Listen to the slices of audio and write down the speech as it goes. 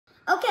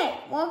Okay,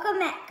 welcome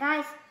back,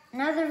 guys.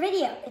 Another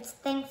video. It's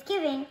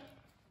Thanksgiving.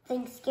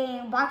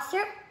 Thanksgiving box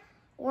here.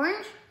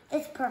 Orange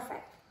is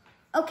perfect.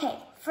 Okay,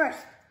 first,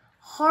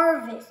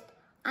 harvest.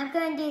 I'm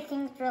going to do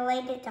things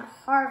related to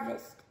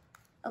harvest.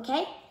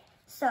 Okay?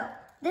 So,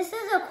 this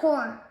is a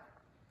corn.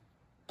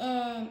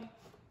 And,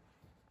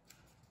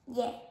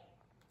 yeah.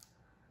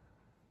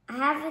 I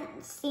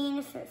haven't seen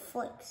if it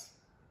flicks.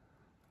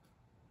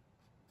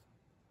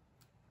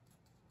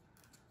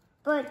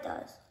 But it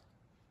does.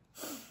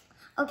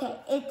 Okay,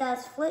 it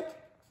does flick.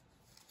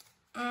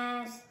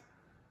 As,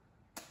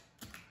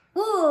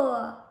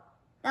 whoa,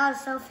 that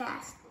was so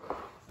fast.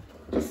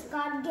 Just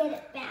gotta get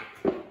it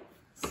back.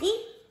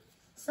 See?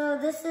 So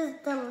this is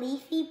the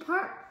leafy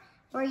part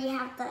where you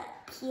have to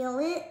peel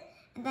it.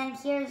 And then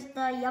here's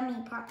the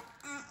yummy part.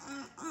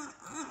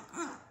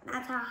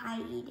 That's how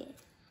I eat it.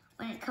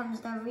 When it comes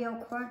to real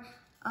corn,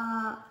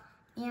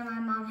 me and my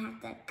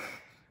mom had to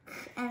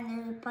and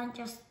there's a bunch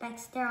of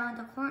specks there on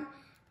the corn.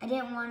 I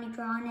didn't want to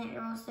draw on it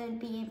or else it would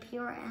be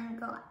impure and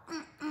go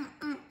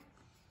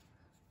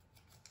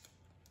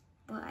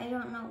But I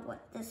don't know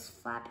what this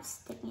flap is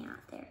sticking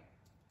out there.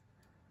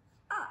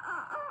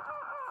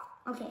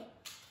 Okay.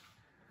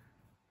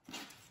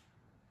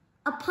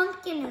 A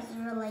pumpkin is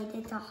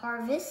related to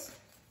harvest.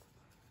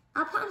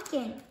 A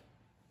pumpkin.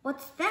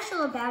 What's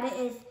special about it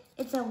is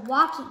it's a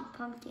walking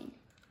pumpkin.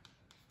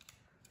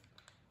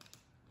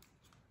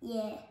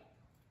 Yeah.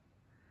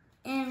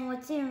 And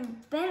what's even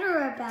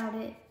better about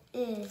it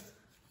is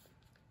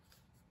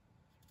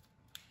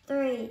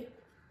 3,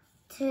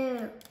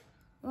 2,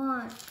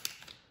 1.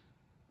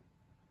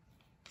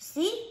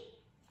 See?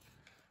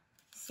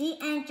 See?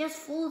 And it just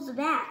folds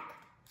back.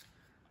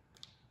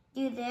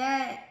 Dude,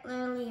 there it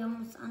literally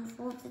almost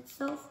unfolds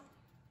itself.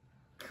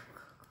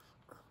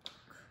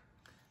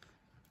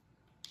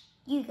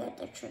 You got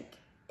the trick.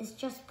 It's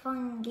just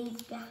pulling these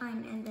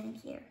behind and then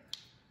here.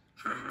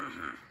 Ha ha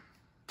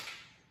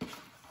ha.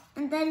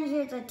 And then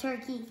here's a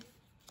turkey.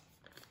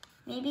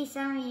 Maybe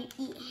some of you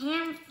eat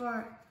ham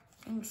for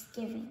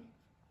Thanksgiving.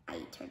 I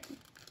eat turkey.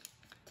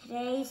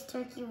 Today's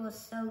turkey was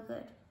so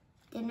good.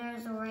 Dinner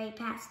is already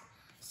passed.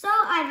 So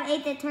I've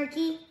ate the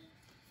turkey.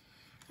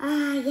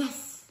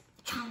 Yes.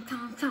 Chomp,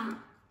 chomp, chomp.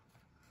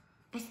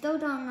 I still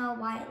don't know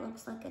why it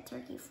looks like a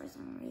turkey for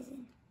some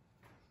reason.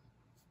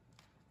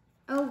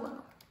 Oh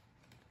well.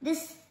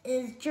 This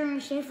is Jeremy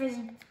Schaefer's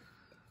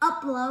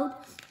upload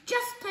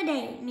just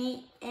today,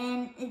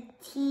 and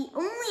he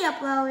only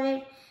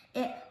uploaded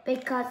it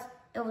because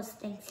it was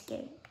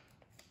Thanksgiving.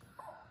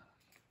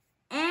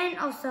 And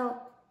also,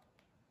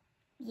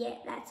 yeah,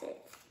 that's it.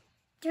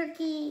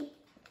 Turkey.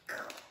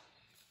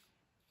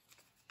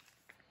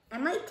 I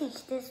might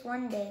teach this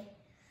one day.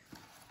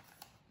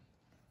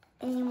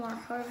 Any more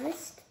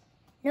harvest?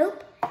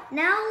 Nope.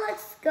 Now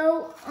let's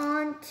go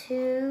on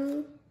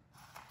to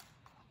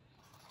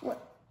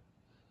what?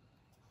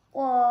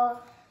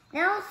 Well,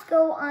 now let's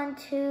go on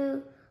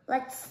to,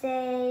 let's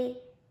say,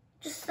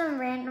 just some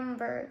random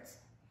birds.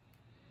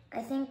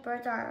 I think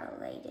birds are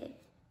related.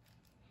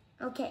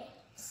 Okay,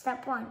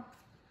 step 1.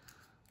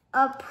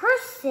 A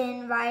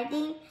person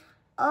riding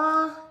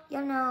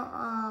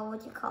what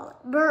do you call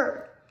it?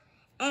 Bird.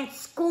 And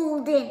it's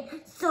golden,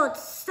 so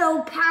it's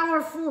so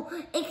powerful,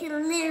 it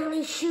can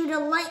literally shoot a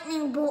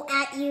lightning bolt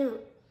at you.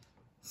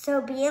 So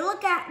be a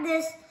look at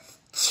this.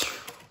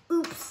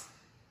 Oops.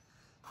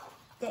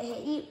 They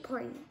hit you,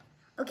 poor you.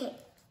 Okay,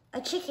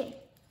 a chicken.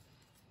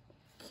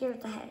 Here's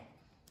the head.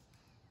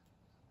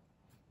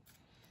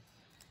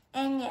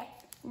 And yeah,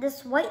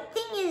 this white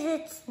thing is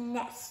its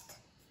nest.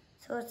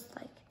 So it's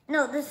like,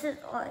 no, this is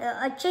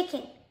a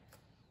chicken.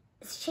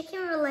 Is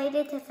chicken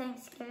related to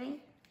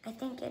Thanksgiving? I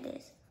think it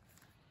is.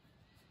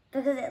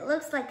 Because it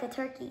looks like a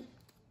turkey,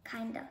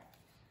 kinda.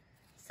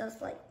 So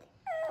it's like,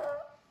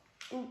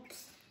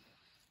 oops.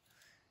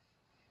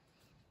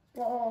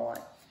 Whoa.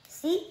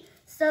 See?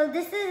 So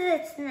this is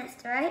its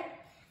nest, right?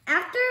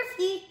 After a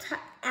few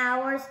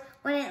hours,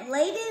 when it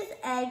laid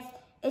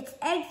its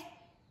eggs,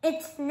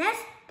 its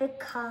nest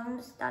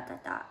becomes ...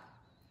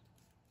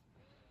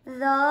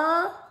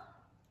 The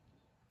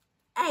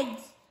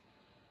eggs.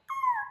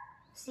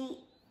 See?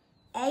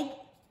 Egg.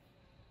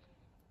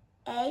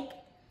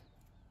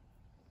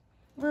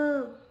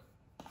 Woo.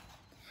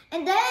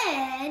 And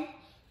then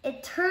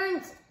it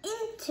turns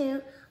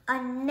into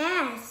a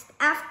nest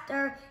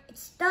after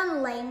it's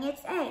done laying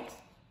its eggs.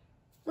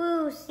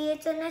 Woo, see,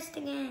 it's a nest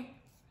again.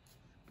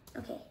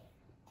 Okay.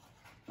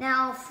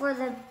 Now for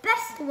the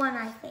best one,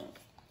 I think.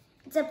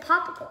 It's a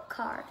Popup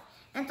card.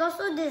 And it's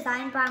also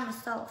designed by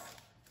myself.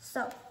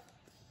 So,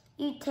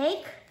 you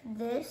take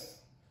this.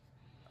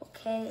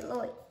 Okay,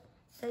 wait.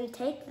 So you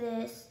take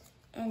this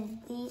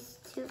and these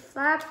two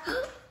flaps.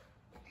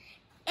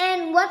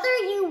 And whether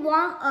you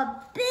want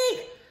a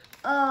big,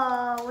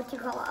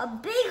 a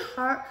big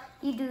heart,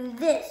 you do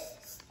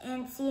this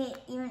and see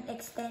it even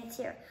extends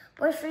here.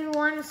 But if you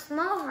want a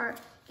small heart,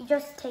 you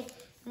just take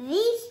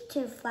these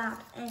two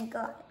flaps and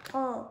go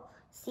pull.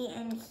 See,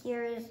 and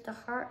here is the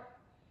heart.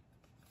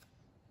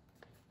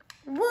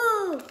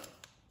 Woo!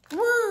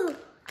 Woo!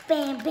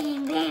 Bam,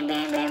 bam, bam,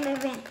 bam, bam, bam,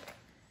 bam.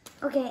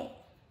 Okay.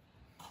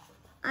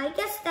 I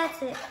guess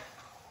that's it.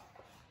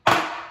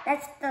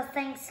 That's the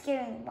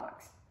Thanksgiving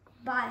box.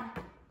 Bye.